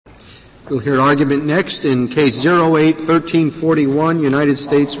We'll hear argument next in Case 08-1341, United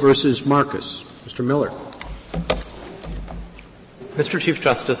States versus Marcus. Mr. Miller. Mr. Chief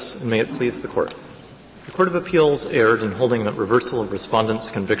Justice, and may it please the Court. The Court of Appeals erred in holding that reversal of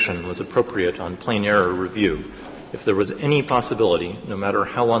respondent's conviction was appropriate on plain error review if there was any possibility, no matter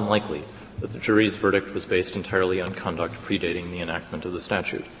how unlikely, that the jury's verdict was based entirely on conduct predating the enactment of the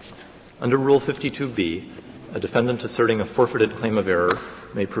statute. Under Rule 52B, a defendant asserting a forfeited claim of error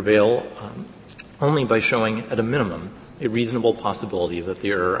may prevail only by showing, at a minimum, a reasonable possibility that the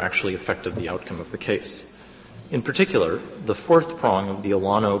error actually affected the outcome of the case. In particular, the fourth prong of the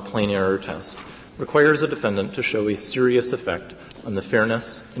Alano plain error test requires a defendant to show a serious effect on the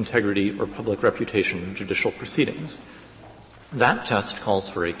fairness, integrity, or public reputation of judicial proceedings. That test calls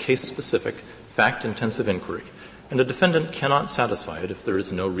for a case-specific, fact-intensive inquiry, and a defendant cannot satisfy it if there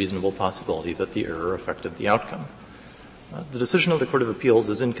is no reasonable possibility that the error affected the outcome. The decision of the Court of Appeals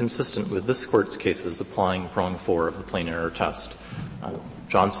is inconsistent with this Court's cases applying prong 4 of the plain error test.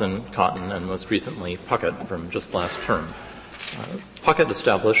 Johnson, Cotton, and most recently Puckett from just last term. Puckett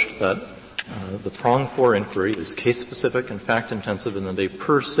established that the prong 4 inquiry is case-specific and fact-intensive, and that a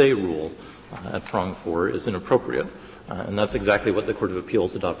per se rule at prong 4 is inappropriate. And that's exactly what the Court of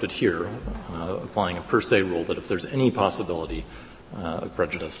Appeals adopted here, applying a per se rule that if there's any possibility of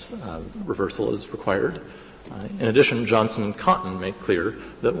prejudice, reversal is required. In addition, Johnson and Cotton make clear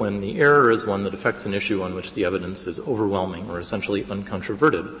that when the error is one that affects an issue on which the evidence is overwhelming or essentially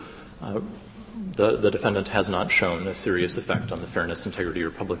uncontroverted, the defendant has not shown a serious effect on the fairness, integrity,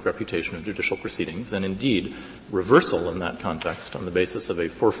 or public reputation of judicial proceedings. And indeed, reversal in that context on the basis of a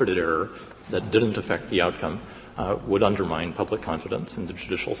forfeited error that didn't affect the outcome would undermine public confidence in the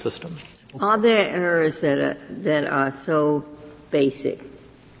judicial system. Are there errors that are so basic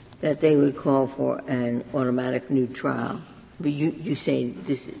that they would call for an automatic new trial? But you say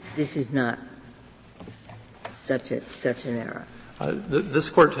this is not such an error. This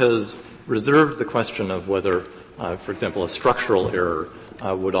Court has reserved the question of whether, for example, a structural error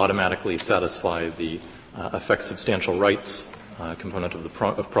would automatically satisfy the affect substantial rights component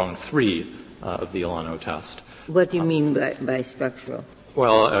of prong 3 of the Alano test. What do you mean by structural?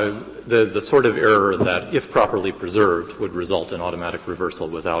 Well, the sort of error that, if properly preserved, would result in automatic reversal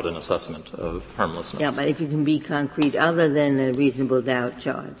without an assessment of harmlessness. Yeah, but if you can be concrete other than a reasonable doubt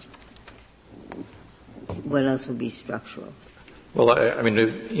charge, what else would be structural? Well, I mean,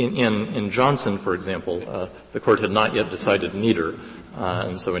 in Johnson, for example, the Court had not yet decided neither,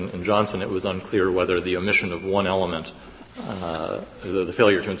 and so in Johnson it was unclear whether the omission of one element, the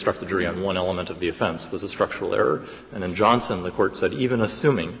failure to instruct the jury on one element of the offense was a structural error. And in Johnson, the Court said even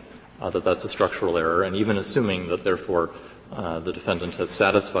assuming that that's a structural error, and even assuming that, therefore, the defendant has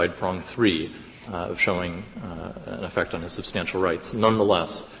satisfied prong 3 of showing an effect on his substantial rights,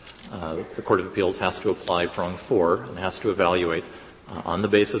 nonetheless, the Court of Appeals has to apply prong 4 and has to evaluate on the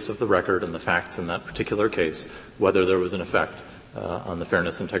basis of the record and the facts in that particular case whether there was an effect on the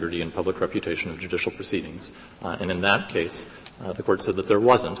fairness, integrity, and public reputation of judicial proceedings. And in that case, the Court said that there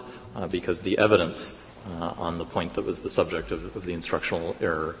wasn't, because the evidence on the point that was the subject of the instructional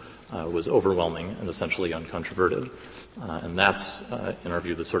error was overwhelming and essentially uncontroverted. And that's, in our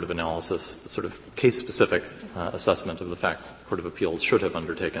view, the sort of analysis, the sort of case-specific assessment of the facts the Court of Appeals should have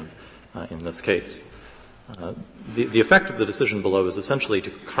undertaken in this case. The effect of the decision below is essentially to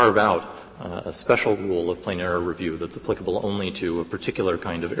carve out a special rule of plain error review that's applicable only to a particular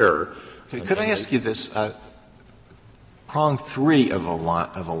kind of error. Okay, could I ask you this? Prong 3 of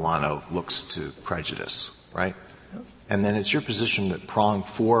Alano looks to prejudice, right? And then it's your position that prong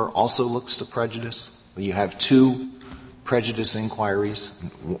 4 also looks to prejudice? You have two prejudice inquiries.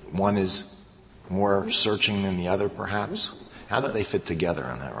 One is more searching than the other, perhaps? How do they fit together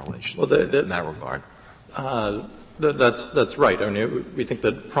in that relation, in that regard? That's right. I mean, we think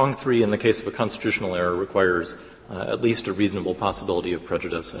that prong 3 in the case of a constitutional error requires at least a reasonable possibility of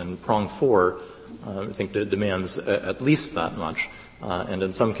prejudice, and prong 4, I think, demands at least that much, and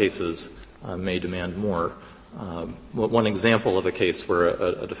in some cases may demand more. One example of a case where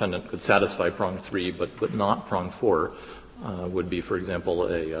a defendant could satisfy prong 3 but not prong 4 would be, for example,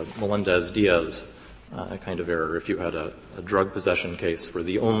 a Melendez-Diaz kind of error. If you had a drug possession case where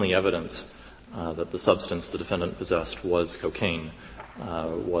the only evidence that the substance the defendant possessed was cocaine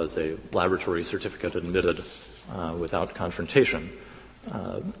was a laboratory certificate admitted without confrontation,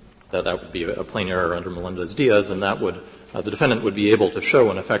 that would be a plain error under Melendez-Diaz, and that would the defendant would be able to show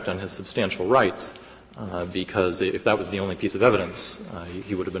an effect on his substantial rights, because if that was the only piece of evidence,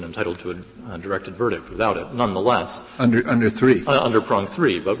 he would have been entitled to a directed verdict without it. Nonetheless, under 3, under prong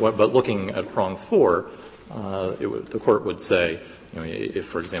 3, but looking at prong 4, the Court would say if,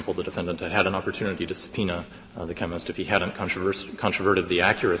 for example, the defendant had had an opportunity to subpoena the chemist, if he hadn't controverted the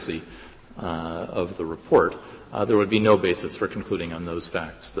accuracy of the report, there would be no basis for concluding on those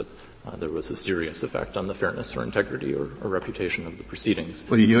facts that there was a serious effect on the fairness or integrity or reputation of the proceedings.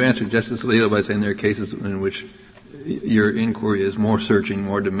 Well, you answered Justice Alito by saying there are cases in which your inquiry is more searching,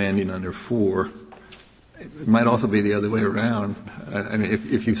 more demanding under 4. It might also be the other way around. I mean,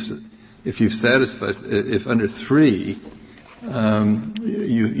 if you've satisfied, if under 3,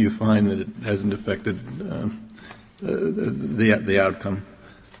 you find that it hasn't affected the outcome,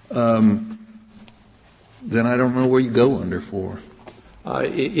 then I don't know where you go under 4.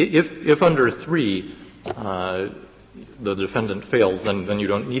 If under 3 the defendant fails, then you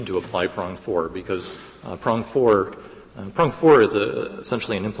don't need to apply prong 4 because prong 4 is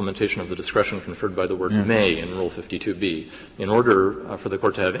essentially an implementation of the discretion conferred by the word may in Rule 52B. In order for the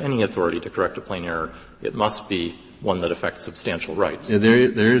Court to have any authority to correct a plain error, it must be one that affects substantial rights. Yeah,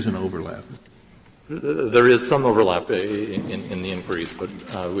 there is an overlap. There is some overlap in the inquiries, but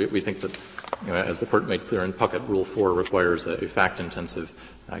we think that, as the Court made clear in Puckett, Rule 4 requires a fact-intensive,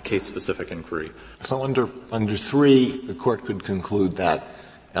 case-specific inquiry. So under 3, the Court could conclude that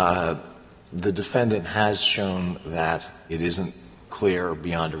the defendant has shown that it isn't clear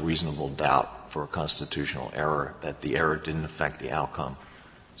beyond a reasonable doubt for a constitutional error that the error didn't affect the outcome.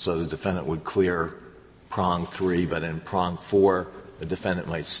 So the defendant would clear prong 3, but in prong 4, the defendant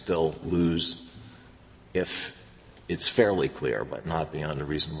might still lose if it's fairly clear, but not beyond a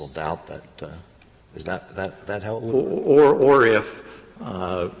reasonable doubt. Is that how it would work? Or if,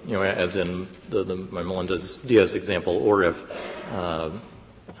 as in my Melendez-Diaz example, or if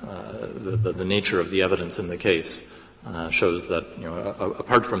the nature of the evidence in the case shows that,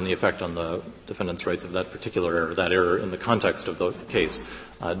 apart from the effect on the defendant's rights of that particular error, that error in the context of the case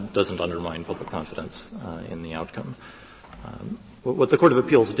doesn't undermine public confidence in the outcome. What the Court of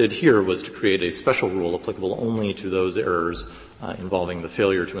Appeals did here was to create a special rule applicable only to those errors involving the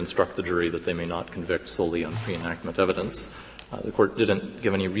failure to instruct the jury that they may not convict solely on pre-enactment evidence. The Court didn't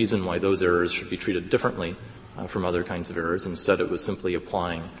give any reason why those errors should be treated differently from other kinds of errors. Instead, it was simply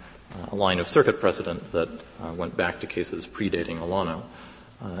applying a line of circuit precedent that went back to cases predating Olano.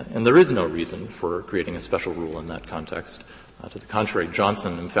 And there is no reason for creating a special rule in that context. To the contrary,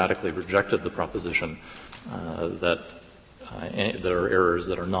 Johnson emphatically rejected the proposition that there are errors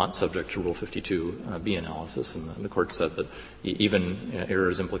that are not subject to Rule 52B analysis, and the Court said that even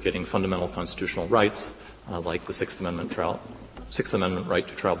errors implicating fundamental constitutional rights, like the Sixth Amendment right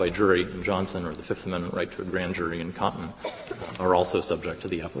to trial by jury in Johnson or the Fifth Amendment right to a grand jury in Cotton, are also subject to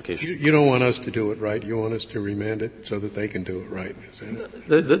the application. You don't want us to do it right. You want us to remand it so that they can do it right, is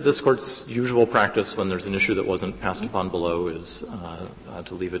that it? This Court's usual practice when there's an issue that wasn't passed upon below is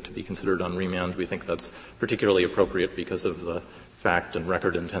to leave it to be considered on remand. We think that's particularly appropriate because of the fact and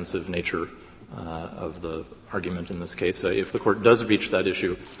record-intensive nature of the argument in this case. If the Court does reach that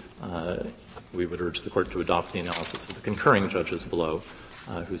issue, we would urge the Court to adopt the analysis of the concurring judges below,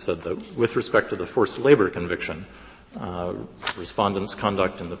 who said that with respect to the forced labor conviction, respondents'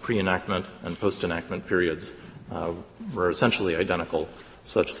 conduct in the pre-enactment and post-enactment periods were essentially identical,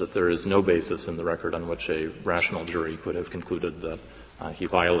 such that there is no basis in the record on which a rational jury could have concluded that he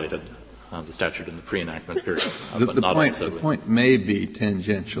violated the statute in the pre-enactment period. But not also the point may be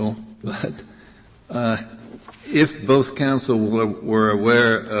tangential, but if both counsel were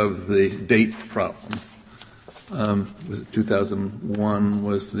aware of the date problem, 2001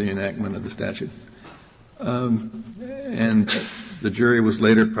 was the enactment of the statute, and the jury was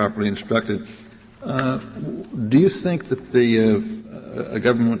later properly instructed, do you think that the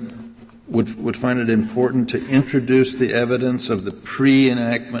government would find it important to introduce the evidence of the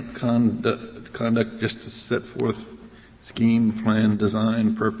pre-enactment conduct just to set forth scheme, plan,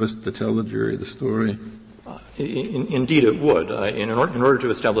 design, purpose, to tell the jury the story? Indeed, it would. In order to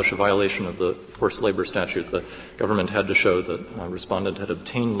establish a violation of the forced labor statute, the government had to show that a respondent had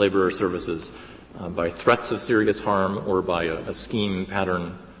obtained laborer services by threats of serious harm or by a scheme,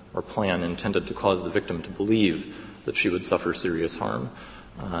 pattern, or plan intended to cause the victim to believe that she would suffer serious harm.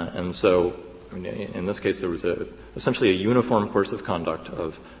 And so, in this case, there was essentially a uniform course of conduct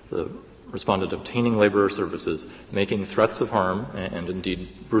of the respondent obtaining laborer services, making threats of harm, and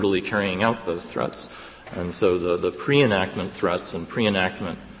indeed brutally carrying out those threats. And so the pre-enactment threats and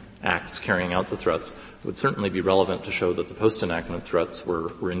pre-enactment acts carrying out the threats would certainly be relevant to show that the post-enactment threats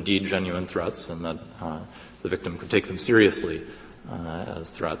were indeed genuine threats and that the victim could take them seriously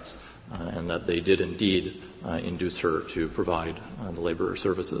as threats, and that they did indeed induce her to provide the laborer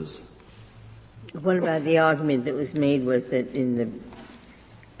services. What about the argument that was made was that in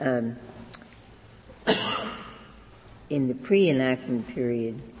the in the pre-enactment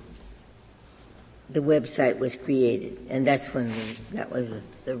period, the website was created, and that's when that was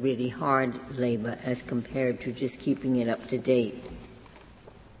the really hard labor as compared to just keeping it up to date.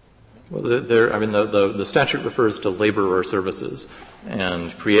 Well, the statute refers to labor or services,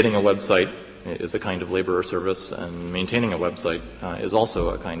 and creating a website is a kind of labor or service, and maintaining a website is also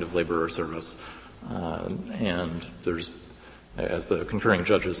a kind of labor or service. And there's, as the concurring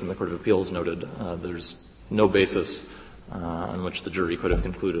judges in the Court of Appeals noted, there's no basis on which the jury could have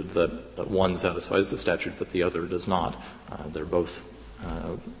concluded that one satisfies the statute but the other does not.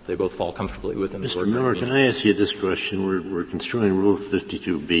 They both fall comfortably within the Mr. Miller, can I ask you this question? We're construing Rule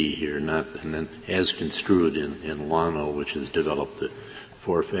 52B here, and then as construed in Lano, which has developed the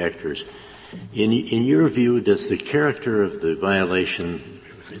 4 factors. In your view, does the character of the violation,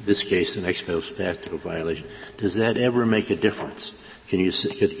 in this case an ex post facto violation, does that ever make a difference?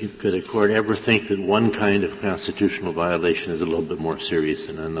 Could a court ever think that one kind of constitutional violation is a little bit more serious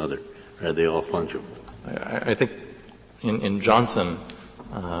than another? Or are they all fungible? I think in Johnson,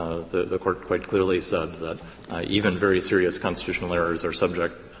 the Court quite clearly said that even very serious constitutional errors are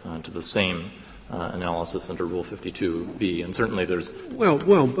subject to the same analysis under Rule 52B, and certainly there's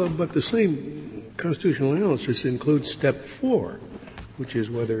but the same constitutional analysis includes step 4, which is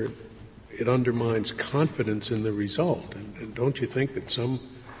whether it undermines confidence in the result. And don't you think that some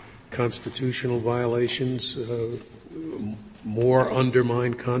constitutional violations more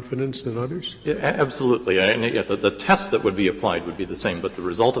undermine confidence than others? Yeah, absolutely. The test that would be applied would be the same, but the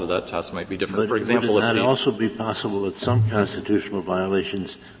result of that test might be different. But for example, would it not also be possible that some constitutional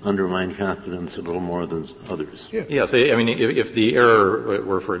violations undermine confidence a little more than others? Yeah. Yes. I mean, if the error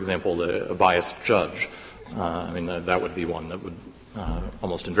were, for example, a biased judge, that would be one that would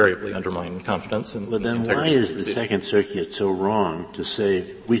almost invariably undermine confidence. But then why is the Second Circuit so wrong to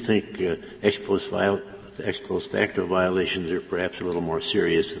say we think ex post facto violations are perhaps a little more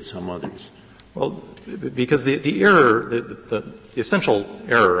serious than some others? Well, because the error, the essential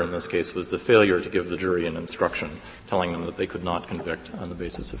error in this case was the failure to give the jury an instruction telling them that they could not convict on the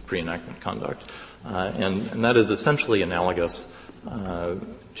basis of pre-enactment conduct. And that is essentially analogous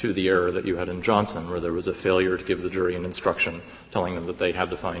to the error that you had in Johnson, where there was a failure to give the jury an instruction telling them that they had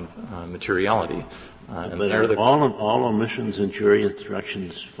to find materiality. But are all omissions in jury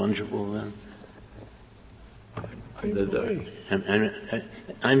instructions fungible then?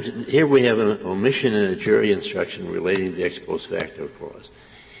 Here we have an omission in a jury instruction relating to the ex post facto clause.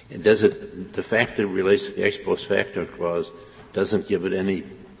 And the fact that it relates to the ex post facto clause doesn't give it any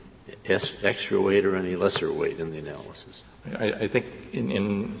extra weight or any lesser weight in the analysis? I think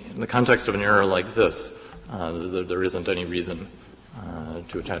in the context of an error like this, there isn't any reason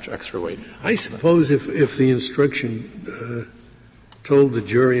to attach extra weight. I suppose if the instruction told the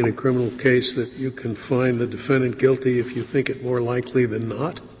jury in a criminal case that you can find the defendant guilty if you think it more likely than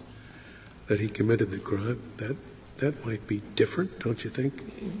not that he committed the crime, that might be different, don't you think?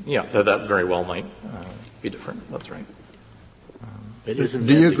 Yeah, that very well might be different. That's right.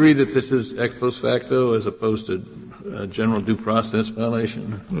 Do you agree that this is ex post facto as opposed to a general due process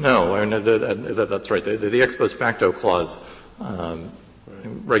violation? No, that's right. The ex post facto clause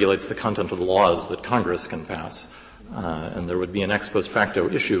regulates the content of the laws that Congress can pass. And there would be an ex post facto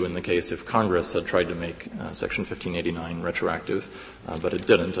issue in the case if Congress had tried to make Section 1589 retroactive, but it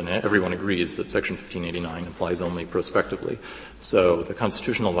didn't, and everyone agrees that Section 1589 applies only prospectively. So the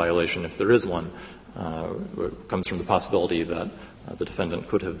constitutional violation, if there is one, comes from the possibility that the defendant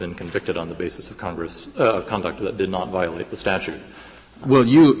could have been convicted on the basis of of conduct that did not violate the statute. Well,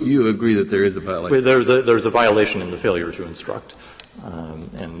 you agree that there is a violation. There's a violation in the failure to instruct.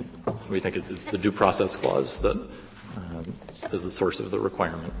 And we think it's the due process clause that is the source of the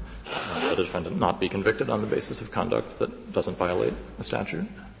requirement that a defendant not be convicted on the basis of conduct that doesn't violate the statute.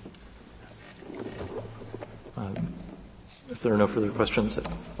 If there are no further questions, I'd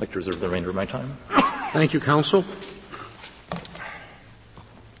like to reserve the remainder of my time. Thank you, counsel.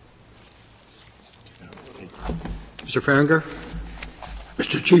 Mr. Farringer.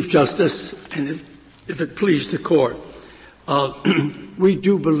 Mr. Chief Justice, and if it please the Court, we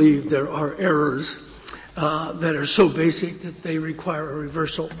do believe there are errors that are so basic that they require a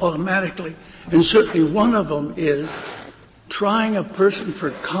reversal automatically. And certainly one of them is trying a person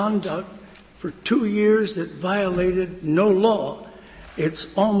for conduct for 2 years that violated no law.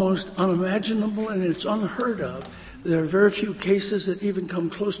 It's almost unimaginable and it's unheard of. There are very few cases that even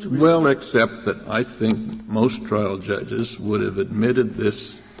come close to Well, except that I think most trial judges would have admitted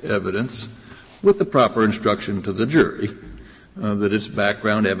this evidence with the proper instruction to the jury, that it's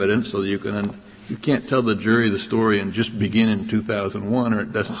background evidence so that you can You can't tell the jury the story and just begin in 2001, or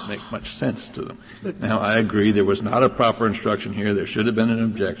it doesn't make much sense to them. Now, I agree there was not a proper instruction here. There should have been an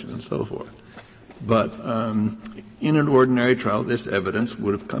objection and so forth. But in an ordinary trial, this evidence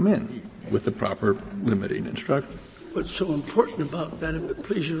would have come in with the proper limiting instruction. What's so important about that, if it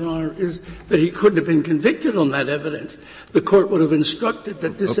please Your Honor, is that he couldn't have been convicted on that evidence. The court would have instructed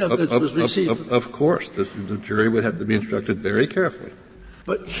that this evidence was received. Of course. The jury would have to be instructed very carefully.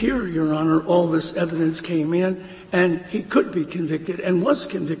 But here, Your Honor, all this evidence came in, and he could be convicted and was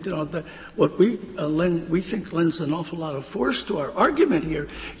convicted on that. What we think lends an awful lot of force to our argument here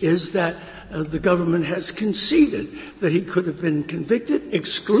is that the government has conceded that he could have been convicted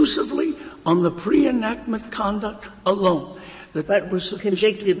exclusively on the pre-enactment conduct alone. That was sufficient.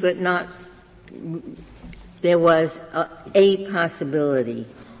 Convicted, but not — there was a possibility,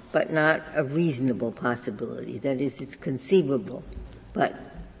 but not a reasonable possibility. That is, it's conceivable. But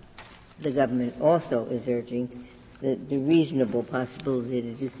the government also is urging the reasonable possibility that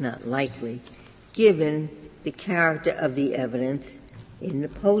it is not likely, given the character of the evidence in the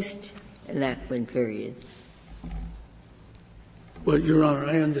post-enactment period. Well, Your Honor,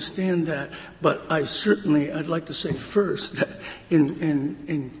 I understand that, but I'd like to say first that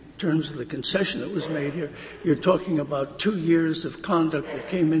in terms of the concession that was made here, you're talking about 2 years of conduct that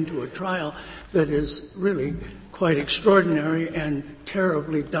came into a trial that is really quite extraordinary and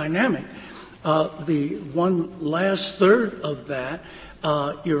terribly dynamic. The one last third of that,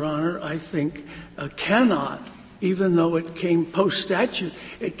 Your Honor, I think cannot, even though it came post-statute,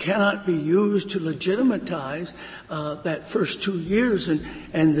 it cannot be used to legitimatize that first 2 years.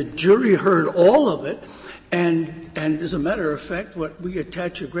 And the jury heard all of it. And as a matter of fact, what we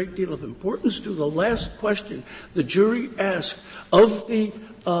attach a great deal of importance to, the last question the jury asked of the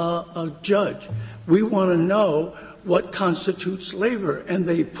judge, we want to know what constitutes labor. And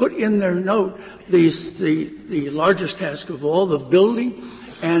they put in their note the largest task of all, the building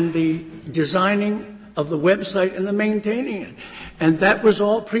and the designing of the website and the maintaining it. And that was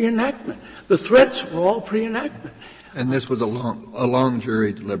all pre-enactment. The threats were all pre-enactment. And this was a long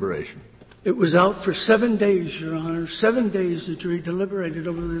jury deliberation. It was out for 7 days, Your Honor. 7 days the jury deliberated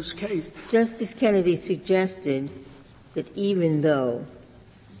over this case. Justice Kennedy suggested that even though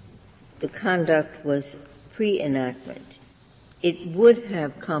the conduct was pre-enactment, it would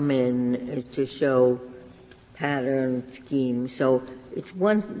have come in to show pattern, scheme. So it's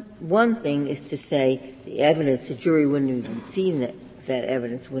one thing is to say the evidence, the jury wouldn't have even seen that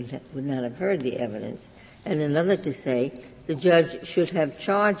evidence, would not have heard the evidence. And another to say the judge should have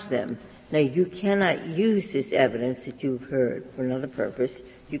charged them. Now, you cannot use this evidence that you've heard for another purpose.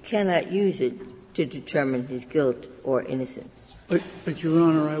 You cannot use it to determine his guilt or innocence. But, Your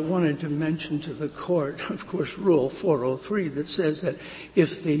Honor, I wanted to mention to the Court, of course, Rule 403 that says that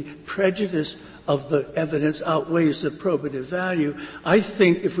if the prejudice of the evidence outweighs the probative value, I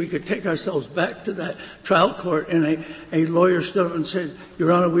think if we could take ourselves back to that trial court and a lawyer stood up and said,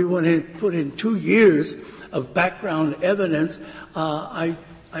 Your Honor, we want to put in 2 years of background evidence,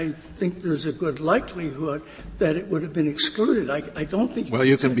 I think there's a good likelihood that it would have been excluded. I don't think. Well,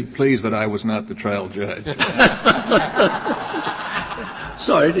 you can be pleased that I was not the trial judge.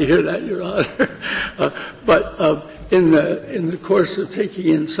 Sorry to hear that, Your Honor. But in the course of taking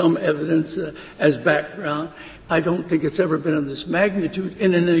in some evidence as background, I don't think it's ever been of this magnitude.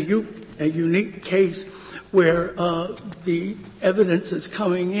 And in a unique case where the evidence that's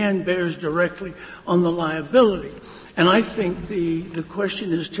coming in bears directly on the liability. And I think the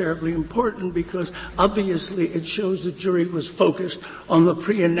question is terribly important because obviously it shows the jury was focused on the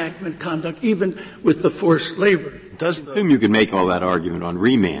pre-enactment conduct, even with the forced labor. It does assume you can make all that argument on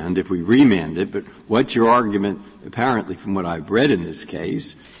remand if we remand it, but what's your argument, apparently from what I've read in this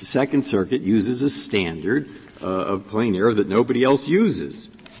case, the Second Circuit uses a standard of plain error that nobody else uses.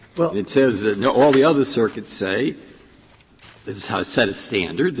 Well, and it says that all the other circuits say this is a set of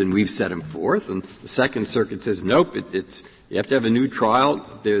standards, and we've set them forth. And the Second Circuit says, nope, you have to have a new trial.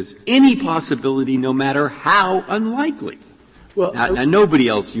 There's any possibility, no matter how unlikely. Well, now, nobody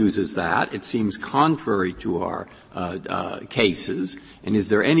else uses that. It seems contrary to our cases. And is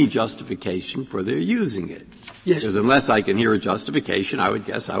there any justification for their using it? Yes. Because unless I can hear a justification, I would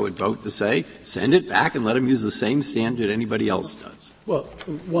guess I would vote to say, send it back and let them use the same standard anybody else does. Well,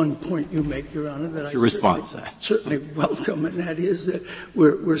 one point you make, Your Honor, that I certainly welcome, and that is that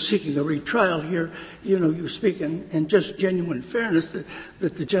we're seeking a retrial here. You know, you speak in just genuine fairness that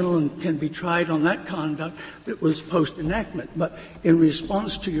the gentleman can be tried on that conduct that was post-enactment. But in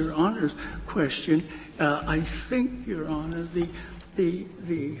response to Your Honor's question, I think, Your Honor, the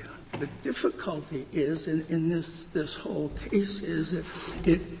The difficulty is in this whole case is that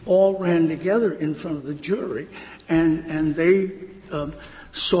it all ran together in front of the jury, and they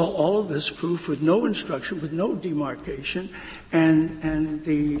saw all of this proof with no instruction, with no demarcation, and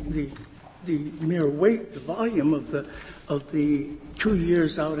the mere weight, the volume of the 2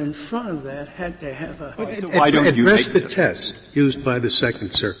 years out in front of that had to have a. Why don't you address the test used by the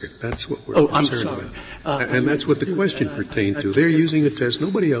Second Circuit? That's what we're concerned about. And that's what the question pertained to. They're using a test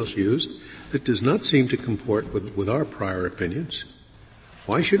nobody else used that does not seem to comport with our prior opinions.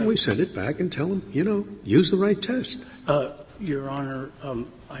 Why shouldn't we send it back and tell them, use the right test? Your Honor,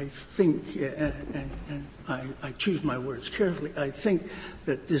 I think, and I choose my words carefully, I think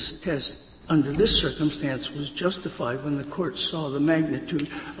that this test under this circumstance was justified when the Court saw the magnitude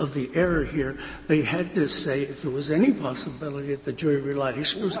of the error here. They had to say if there was any possibility that the jury relied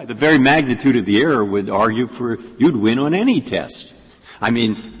exclusively. The very magnitude of the error would argue for you'd win on any test. I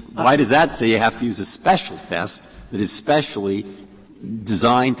mean, why does that say you have to use a special test that is specially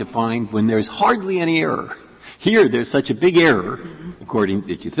designed to find when there's hardly any error? Here, there's such a big error, according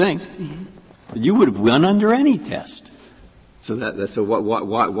that you think, that you would have won under any test. So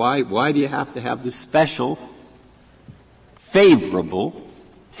why do you have to have this special, favorable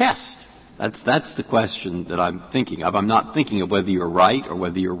test? That's the question that I'm thinking of. I'm not thinking of whether you're right or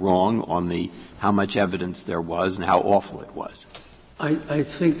whether you're wrong on how much evidence there was and how awful it was. I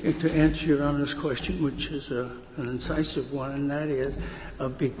think, to answer Your Honor's question, which is an incisive one, and that is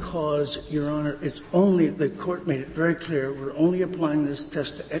because, Your Honor, it's only — the Court made it very clear we're only applying this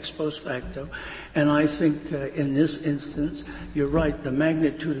test to ex post facto, and I think in this instance, you're right, the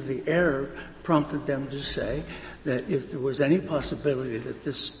magnitude of the error prompted them to say that if there was any possibility that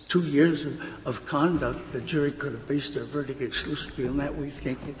this 2 years of conduct, the jury could have based their verdict exclusively on that, we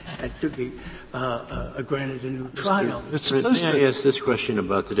think it had to be granted a new trial. May I ask this question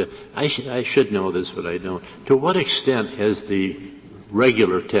about I should know this, but I don't. To what extent has the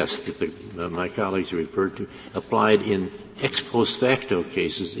regular test that my colleagues referred to applied in ex post facto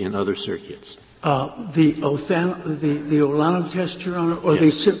cases in other circuits? The Olano test, Your Honor, or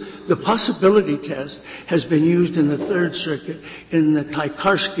yes. The possibility test has been used in the Third Circuit in the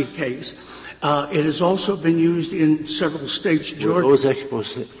Tikarsky case. It has also been used in several states. Georgia. Were those ex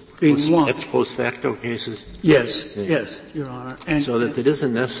post facto cases? Yes, Your Honor. And so that there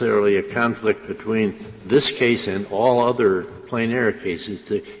isn't necessarily a conflict between this case and all other plain error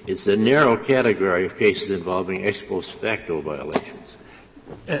cases. It's a narrow category of cases involving ex post facto violations.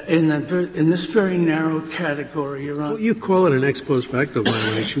 In this very narrow category, Your Honor. Well, you call it an ex post facto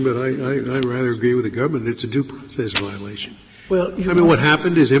violation, but I rather agree with the government. It's a due process violation. Well, what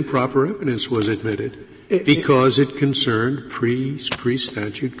happened is improper evidence was admitted because it concerned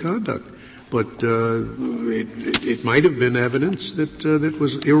pre-statute conduct. But it might have been evidence that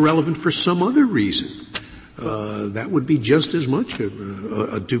was irrelevant for some other reason. That would be just as much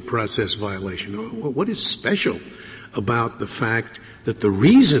a due process violation. What is special about the fact that the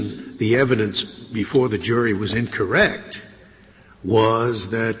reason the evidence before the jury was incorrect was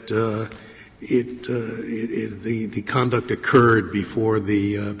that the conduct occurred before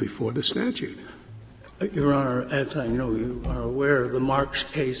the statute? Your Honor, as I know you are aware of the Marks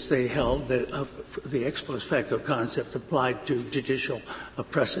case, they held that the ex post facto concept applied to judicial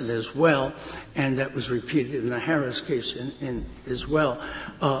precedent as well, and that was repeated in the Harris case as well.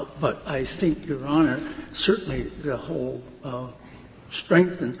 But I think, Your Honor, certainly the whole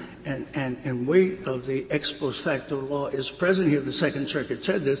strength and weight of the ex post facto law is present here. The Second Circuit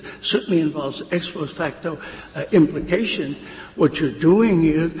said this. Certainly involves ex post facto implications. What you're doing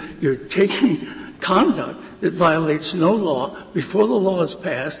is you're taking conduct that violates no law before the law is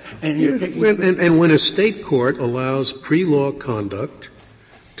passed, and you're taking. And when a state court allows pre-law conduct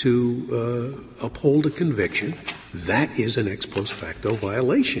to uphold a conviction, that is an ex post facto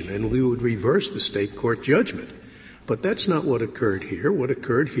violation, and we would reverse the state court judgment. But that's not what occurred here. What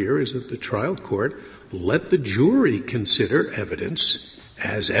occurred here is that the trial court let the jury consider evidence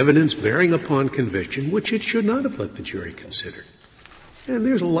as evidence bearing upon conviction, which it should not have let the jury consider. And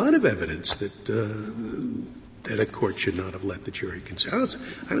there's a lot of evidence that a court should not have let the jury consider.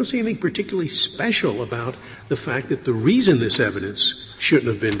 I don't see anything particularly special about the fact that the reason this evidence shouldn't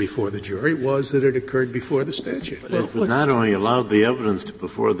have been before the jury was that it occurred before the statute. But it not only allowed the evidence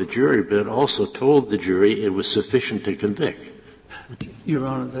before the jury, but it also told the jury it was sufficient to convict. Your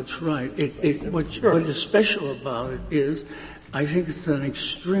Honor, that's right. What is special about it is I think it's an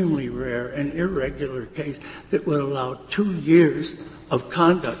extremely rare and irregular case that would allow 2 years of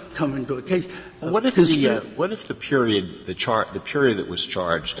conduct come into a case. What if the period that was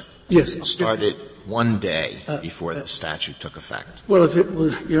charged yes, started one day before the statute took effect. Well, if it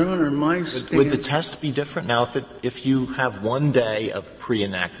was, Your Honor, my stand. Would the test be different? Now, if you have one day of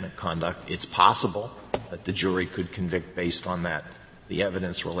pre-enactment conduct, it's possible that the jury could convict based on that, the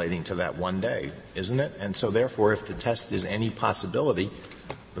evidence relating to that one day, isn't it? And so, therefore, if the test is any possibility,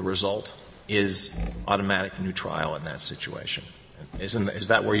 the result is automatic new trial in that situation. Is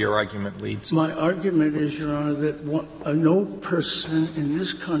that where your argument leads? My argument is, Your Honor, that no person in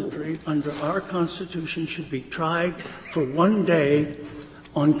this country under our Constitution should be tried for one day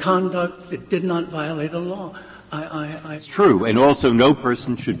on conduct that did not violate a law. It's true. And also no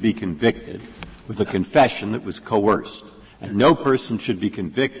person should be convicted with a confession that was coerced. And no person should be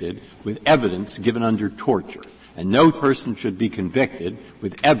convicted with evidence given under torture. And no person should be convicted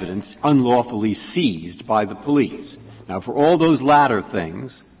with evidence unlawfully seized by the police. Now, for all those latter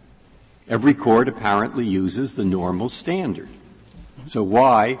things, every court apparently uses the normal standard. So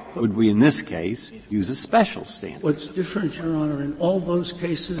why would we in this case use a special standard? What's different, Your Honor, in all those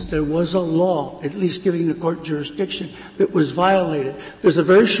cases there was a law, at least giving the court jurisdiction, that was violated. There's a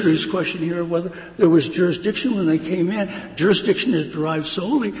very serious question here of whether there was jurisdiction when they came in. Jurisdiction is derived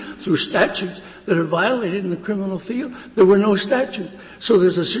solely through statutes that are violated in the criminal field. There were no statutes. So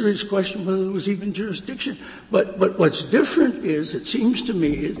there's a serious question whether there was even jurisdiction. But what's different is, it seems to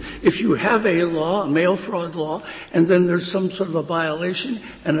me, if you have a law, a mail fraud law, and then there's some sort of a violation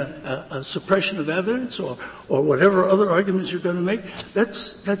and a suppression of evidence or whatever other arguments you're going to make,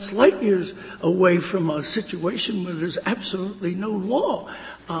 that's light years away from a situation where there's absolutely no law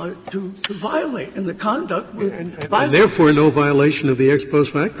to violate, and the conduct would violate. And therefore no violation of the ex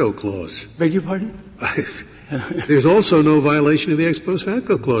post facto clause. Beg your pardon? There's also no violation of the ex post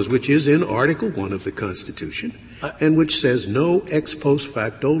facto clause, which is in Article 1 of the Constitution, and which says no ex post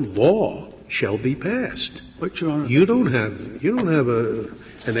facto law shall be passed. But, Your Honor, you don't have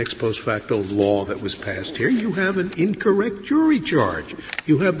an ex post facto law that was passed here. You have an incorrect jury charge.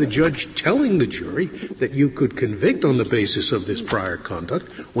 You have the judge telling the jury that you could convict on the basis of this prior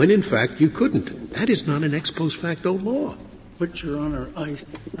conduct when, in fact, you couldn't. That is not an ex post facto law. But, Your Honor,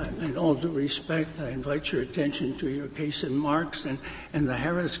 in all due respect, I invite your attention to your case in Marks and the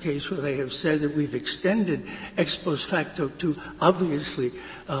Harris case, where they have said that we've extended ex post facto to, obviously,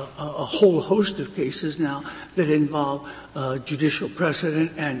 a whole host of cases now that involve judicial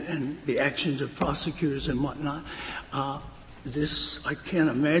precedent and the actions of prosecutors and whatnot. This, I can't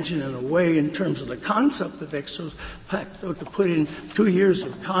imagine in a way, in terms of the concept of ex post facto, to put in 2 years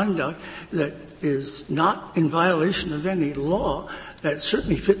of conduct that is not in violation of any law, that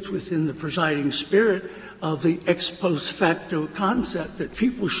certainly fits within the presiding spirit of the ex post facto concept that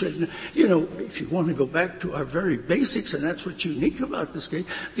people should, if you want to go back to our very basics, and that's what's unique about this case,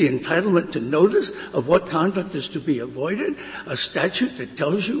 the entitlement to notice of what conduct is to be avoided, a statute that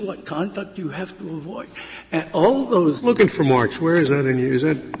tells you what conduct you have to avoid, and all those. Looking for Marks, where is that is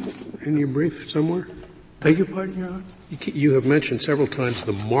that in your brief somewhere? Beg your pardon, Your Honor? You have mentioned several times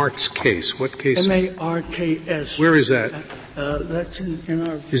the Marks case. What case? M-A-R-K-S. Where is that? That's in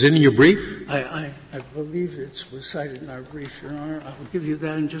our. Is it in your brief? I believe was cited in our brief, Your Honor. I will give you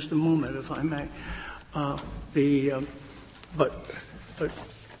that in just a moment, if I may. But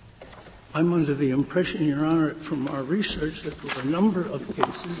I'm under the impression, Your Honor, from our research, that there were a number of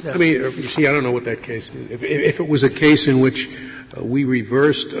cases that. you see, I don't know what that case is. If it was a case in which we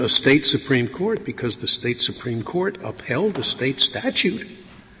reversed a state Supreme Court because the state Supreme Court upheld a state statute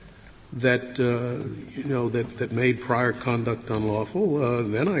that, that made prior conduct unlawful,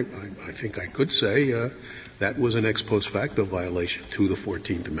 then I think I could say that was an ex post facto violation to the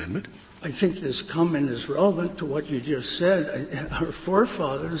 14th Amendment. I think this comment is relevant to what you just said. Our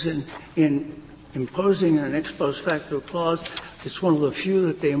forefathers, in imposing an ex post facto clause, it's one of the few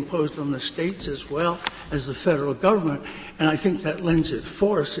that they imposed on the states as well as the federal government. And I think that lends it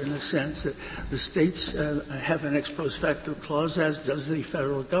force in the sense that the states have an ex post facto clause, as does the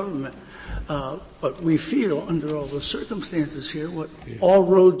federal government. But we feel, under all the circumstances here, all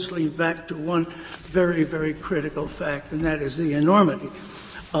roads lead back to one very, very critical fact, and that is the enormity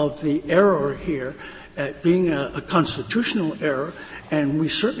of the error here, being a constitutional error, and we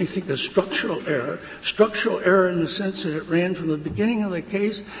certainly think a structural error in the sense that it ran from the beginning of the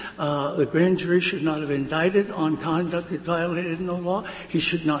case. The grand jury should not have indicted on conduct that violated no law. He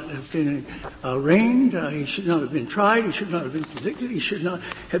should not have been arraigned. He should not have been tried. He should not have been convicted. He should not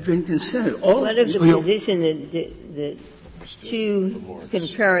have been consented. What of the position that two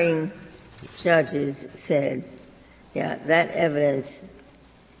concurring judges said, that evidence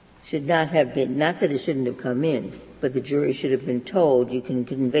should not have been, not that it shouldn't have come in, but the jury should have been told you can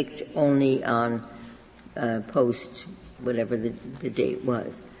convict only on post whatever the date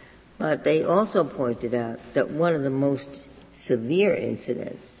was. But they also pointed out that one of the most severe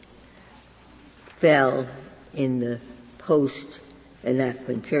incidents fell in the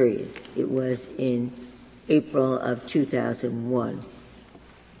post-enactment period. It was in April of 2001.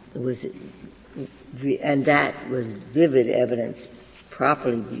 And that was vivid evidence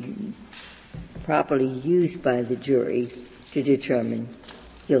properly used by the jury to determine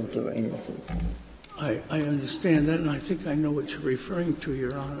guilt or innocence. I understand that, and I think I know what you're referring to,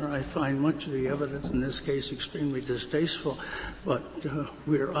 Your Honor. I find much of the evidence in this case extremely distasteful, but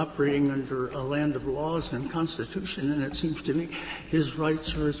we're operating under a land of laws and Constitution, and it seems to me his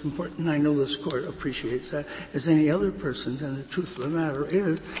rights are as important, I know this Court appreciates that, as any other person's, and the truth of the matter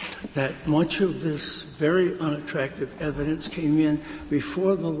is that much of this very unattractive evidence came in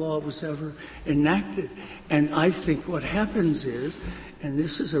before the law was ever enacted. And I think what happens is, and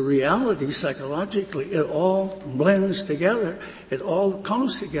this is a reality psychologically, it all blends together, it all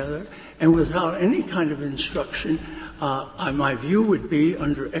comes together, and without any kind of instruction, my view would be,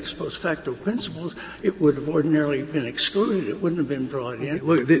 under ex post facto principles, it would have ordinarily been excluded. It wouldn't have been brought in.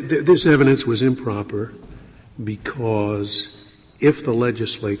 Look, this evidence was improper because if the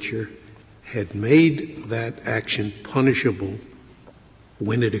legislature had made that action punishable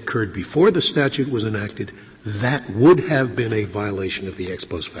when it occurred before the statute was enacted, that would have been a violation of the ex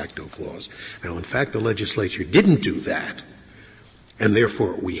post facto clause. Now, in fact, the legislature didn't do that, and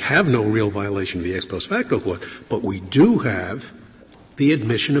therefore we have no real violation of the ex post facto clause, but we do have the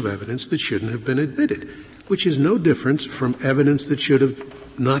admission of evidence that shouldn't have been admitted, which is no different from evidence that should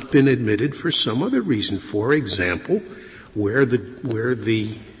have not been admitted for some other reason. For example, where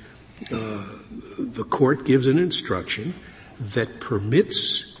the court gives an instruction that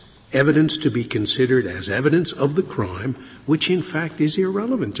permits evidence to be considered as evidence of the crime, which in fact is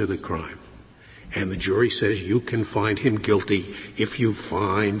irrelevant to the crime. And the jury says you can find him guilty if you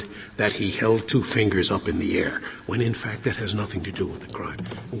find that he held two fingers up in the air, when in fact that has nothing to do with the crime.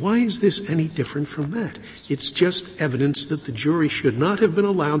 Why is this any different from that? It's just evidence that the jury should not have been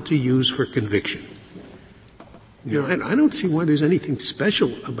allowed to use for conviction. And I don't see why there's anything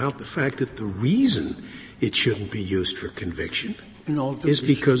special about the fact that the reason it shouldn't be used for conviction is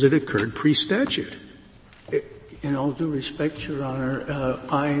because it occurred pre-statute. In all due respect, Your Honor,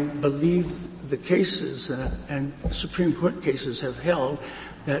 I believe the cases and Supreme Court cases have held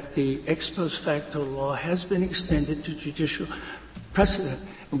that the ex post facto law has been extended to judicial precedent.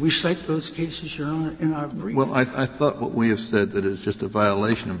 And we cite those cases, Your Honor, in our brief. Well, I thought what we have said that it's just a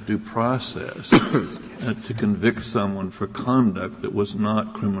violation of due process to convict someone for conduct that was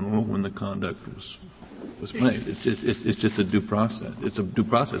not criminal when the conduct was made. It's just a due process. It's a due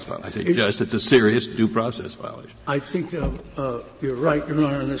process violation. I say just, it's a serious due process violation. I think you're right, Your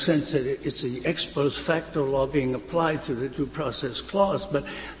Honor, in the sense that it's the ex post facto law being applied to the due process clause, but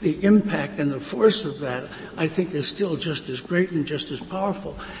the impact and the force of that, I think, is still just as great and just as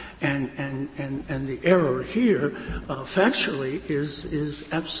powerful. And the error here, factually, is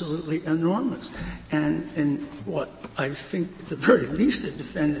absolutely enormous. And what I think at the very least a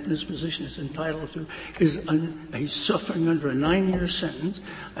defendant in this position is entitled to is he's suffering under a 9-year sentence.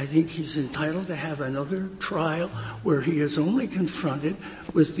 I think he's entitled to have another trial where he is only confronted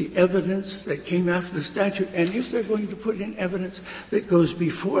with the evidence that came after the statute. And if they're going to put in evidence that goes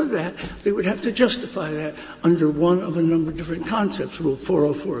before that, they would have to justify that under one of a number of different concepts, Rule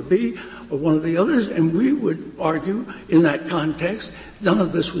 404B or one of the others. And we would argue in that context, none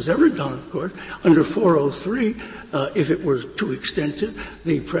of this was ever done, of course, under 403, if it were too extensive,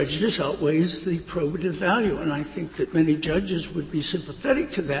 the prejudice outweighs the probative value. And I think that many judges would be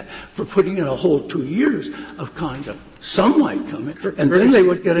sympathetic to that for putting in a whole 2 years of conduct. Some might come in, and then they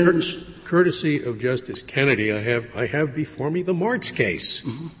would get in. Courtesy of Justice Kennedy, I have before me the Marks case.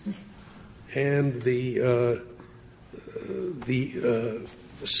 Mm-hmm. And the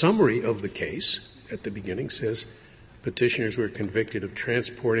summary of the case at the beginning says petitioners were convicted of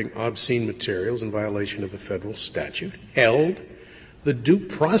transporting obscene materials in violation of a federal statute, held the due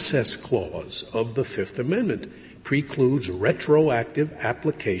process clause of the Fifth Amendment precludes retroactive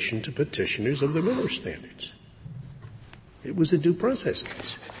application to petitioners of the Miller standards. It was a due process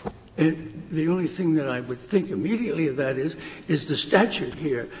case. And the only thing that I would think immediately of that is the statute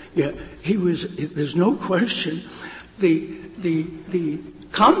here. Yeah, there's no question the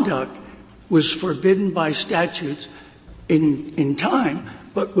conduct was forbidden by statutes in time,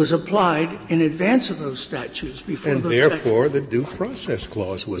 but was applied in advance of those statutes before and therefore the due process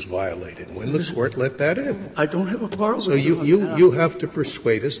clause was violated when the court let that in. I don't have a quarrel with that. So you have to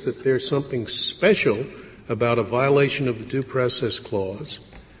persuade us that there's something special about a violation of the due process clause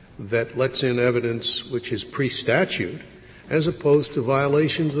that lets in evidence which is pre-statute as opposed to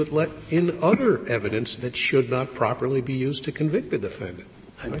violations that let in other evidence that should not properly be used to convict the defendant.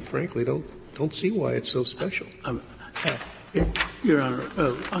 I frankly don't see why it's so special. Your Honor,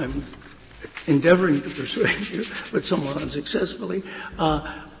 I'm endeavoring to persuade you, but somewhat unsuccessfully.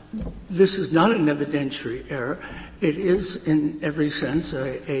 This is not an evidentiary error. It is, in every sense,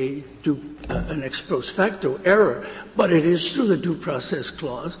 an ex post facto error, but it is through the due process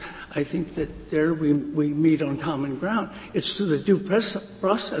clause. I think that there we meet on common ground. It's through the due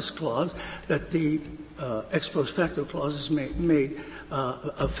process clause that the ex post facto clause is made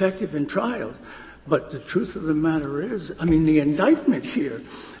effective in trials. But the truth of the matter is, the indictment here,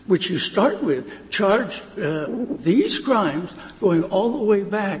 which you start with, charged these crimes going all the way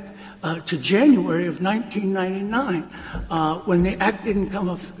back to January of 1999, when the Act didn't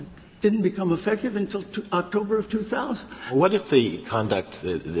become effective until October of 2000. What if the conduct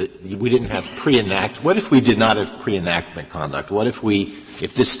we didn't have what if we did not have pre-enactment conduct? What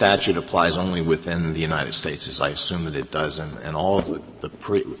if this statute applies only within the United States, as I assume that it does, and all of the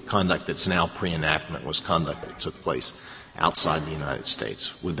conduct that's now pre-enactment was conduct that took place outside the United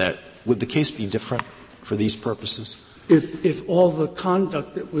States? Would the case be different for these purposes? If all the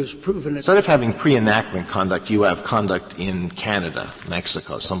conduct that was proven — Instead of having pre-enactment conduct, you have conduct in Canada,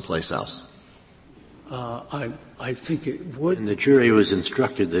 Mexico, someplace else. I think it would. And the jury was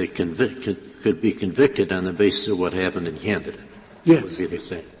instructed they could be convicted on the basis of what happened in Canada. Yes.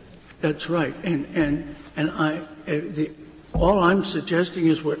 That's right. And all I'm suggesting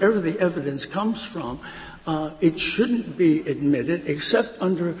is wherever the evidence comes from, it shouldn't be admitted except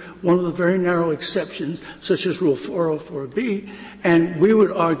under one of the very narrow exceptions, such as Rule 404B, and we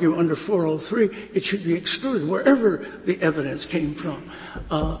would argue under 403 it should be excluded wherever the evidence came from.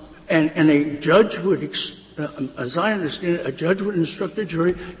 And a judge would, as I understand it, a judge would instruct a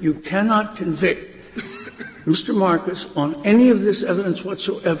jury, you cannot convict Mr. Marcus on any of this evidence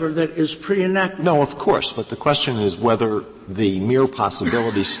whatsoever that is pre-enactment. No, of course, but the question is whether the mere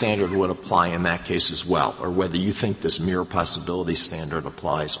possibility standard would apply in that case as well, or whether you think this mere possibility standard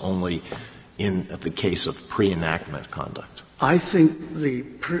applies only in the case of pre-enactment conduct. I think the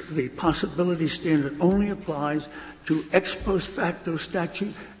possibility standard only applies to ex post facto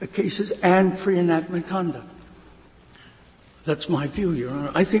statute cases and pre-enactment conduct. That's my view, Your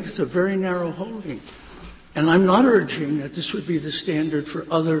Honor. I think it's a very narrow holding. And I'm not urging that this would be the standard for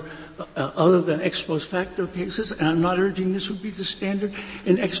other than ex post facto cases, and I'm not urging this would be the standard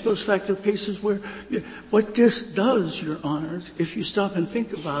in ex post facto cases where what this does, Your Honors, if you stop and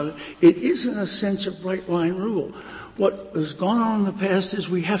think about it, it is in a sense a bright-line rule. What has gone on in the past is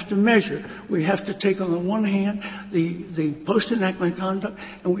we have to measure. We have to take on the one hand the post-enactment conduct,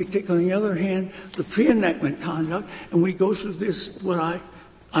 and we take on the other hand the pre-enactment conduct, and we go through this,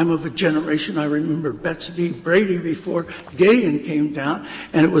 I'm of a generation, I remember Betts v. Brady before Gideon came down,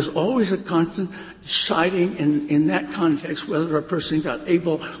 and it was always a constant citing in that context whether a person got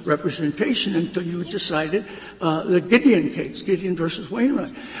able representation until you decided the Gideon case, Gideon versus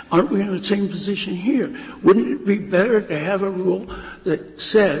Wainwright. Aren't we in the same position here? Wouldn't it be better to have a rule that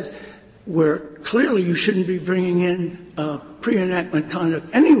says where clearly you shouldn't be bringing in pre-enactment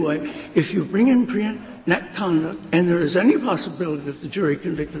conduct anyway, if you bring in pre-enactment conduct, and there is any possibility that the jury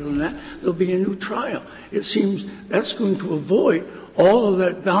convicted on that, there'll be a new trial. It seems that's going to avoid all of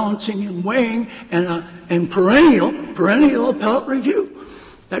that balancing and weighing and perennial appellate review.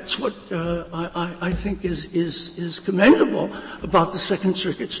 That's what I think is commendable about the Second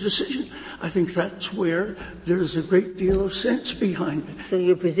Circuit's decision. I think that's where there's a great deal of sense behind it. So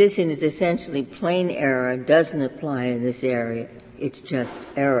your position is essentially plain error doesn't apply in this area. It's just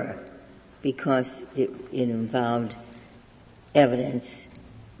error, because it involved evidence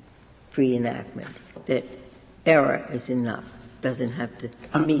pre-enactment, that error is enough, doesn't have to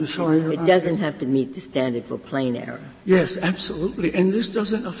meet it doesn't have to meet the standard for plain error. Yes, absolutely. And this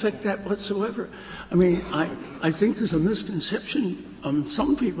doesn't affect that whatsoever. I think there's a misconception on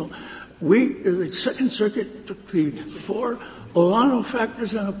some people. The Second Circuit took the 4 Olano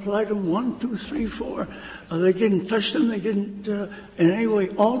factors and applied them 1, 2, 3, 4. They didn't touch them. They didn't in any way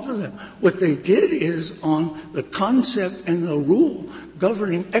alter them. What they did is on the concept and the rule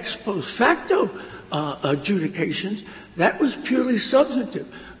governing ex post facto adjudications, that was purely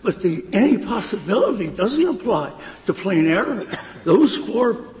substantive. But any possibility doesn't apply to plain error. Those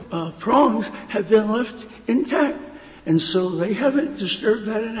 4 prongs have been left intact. And so they haven't disturbed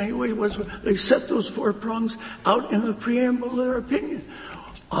that in any way whatsoever. They set those 4 prongs out in the preamble of their opinion.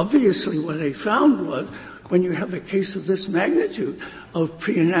 Obviously, what they found was when you have a case of this magnitude of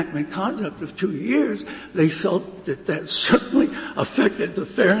pre-enactment conduct of 2 years, they felt that certainly affected the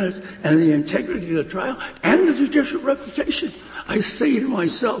fairness and the integrity of the trial and the judicial reputation. I say to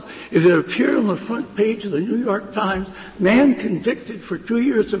myself, if it appeared on the front page of the New York Times, man convicted for 2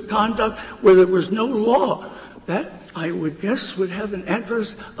 years of conduct where there was no law, that, I would guess, would have an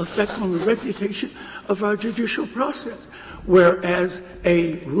adverse effect on the reputation of our judicial process. Whereas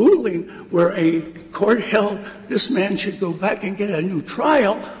a ruling where a court held this man should go back and get a new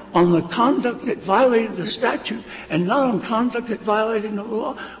trial on the conduct that violated the statute and not on conduct that violated the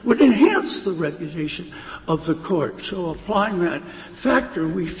law would enhance the reputation of the court. So applying that factor,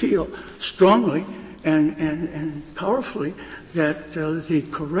 we feel strongly and powerfully that the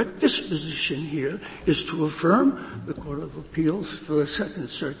correct disposition here is to affirm the Court of Appeals for the Second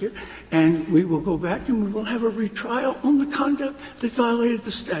Circuit, and we will go back and we will have a retrial on the conduct that violated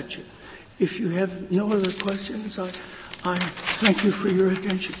the statute. If you have no other questions, I thank you for your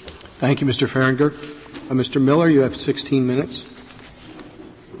attention. Thank you, Mr. Farringer. Mr. Miller, you have 16 minutes.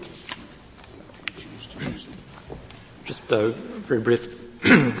 Just very brief.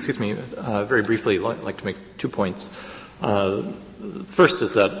 Excuse me. Very briefly, I'd like to make 2 points. First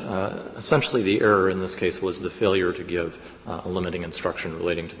is that essentially the error in this case was the failure to give a limiting instruction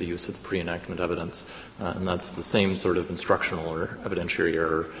relating to the use of the pre-enactment evidence, and that's the same sort of instructional or evidentiary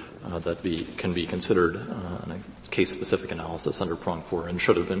error that can be considered in a case-specific analysis under prong 4 and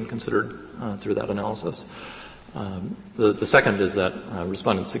should have been considered through that analysis. The second is that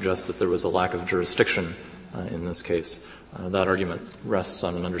Respondent suggests that there was a lack of jurisdiction in this case. That argument rests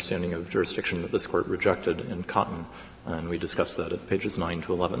on an understanding of jurisdiction that this Court rejected in Cotton, and we discussed that at pages 9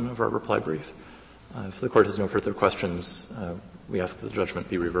 to 11 of our reply brief. If the Court has no further questions, we ask that the judgment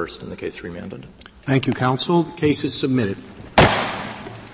be reversed and the case remanded. Thank you, counsel. The case is submitted.